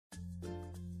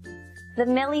The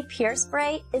MiLi Pure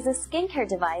Spray is a skincare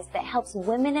device that helps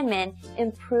women and men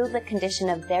improve the condition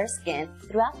of their skin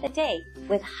throughout the day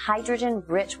with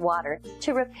hydrogen-rich water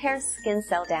to repair skin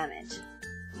cell damage.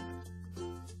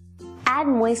 Add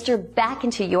moisture back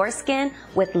into your skin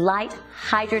with light,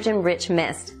 hydrogen-rich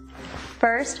mist.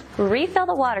 First, refill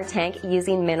the water tank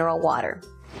using mineral water.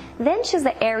 Then choose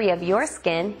the area of your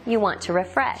skin you want to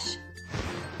refresh.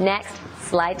 Next,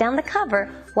 slide down the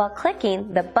cover while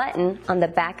clicking the button on the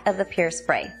back of the Pure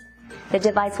Spray. The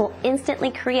device will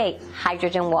instantly create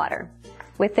hydrogen water.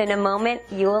 Within a moment,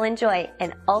 you will enjoy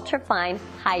an ultra-fine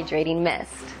hydrating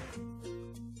mist.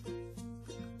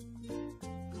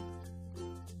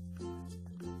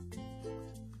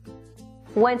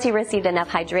 Once you received enough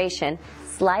hydration,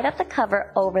 slide up the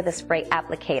cover over the spray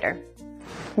applicator.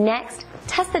 Next,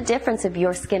 test the difference of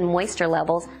your skin moisture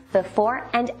levels before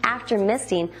and after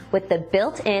misting with the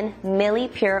built-in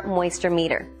MiLi Pure Moisture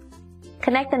Meter.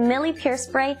 Connect the MiLi Pure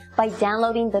Spray by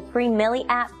downloading the free MiLi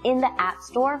app in the App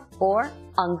Store or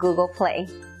on Google Play.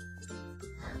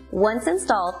 Once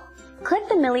installed, click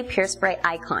the MiLi Pure Spray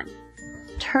icon.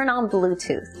 Turn on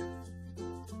Bluetooth.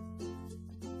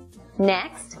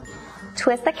 Next,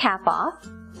 twist the cap off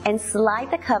and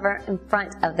slide the cover in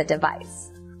front of the device.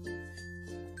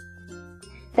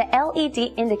 The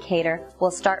LED indicator will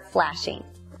start flashing.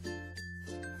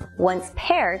 Once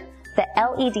paired, the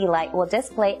LED light will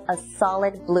display a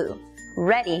solid blue,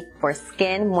 ready for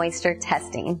skin moisture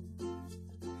testing.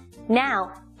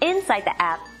 Now, inside the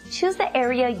app, choose the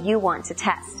area you want to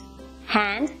test: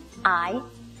 hand, eye,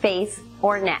 face,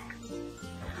 or neck.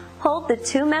 Hold the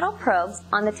two metal probes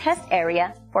on the test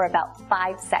area for about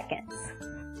 5 seconds.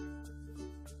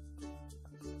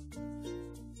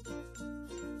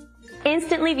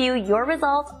 Instantly view your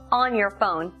results on your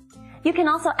phone. You can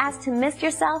also ask to mist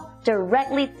yourself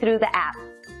directly through the app.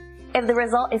 If the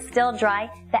result is still dry,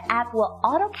 the app will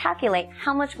auto-calculate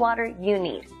how much water you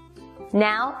need.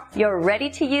 Now, you're ready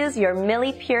to use your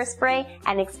MiLi Pure Spray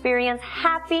and experience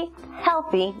happy,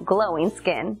 healthy, glowing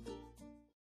skin.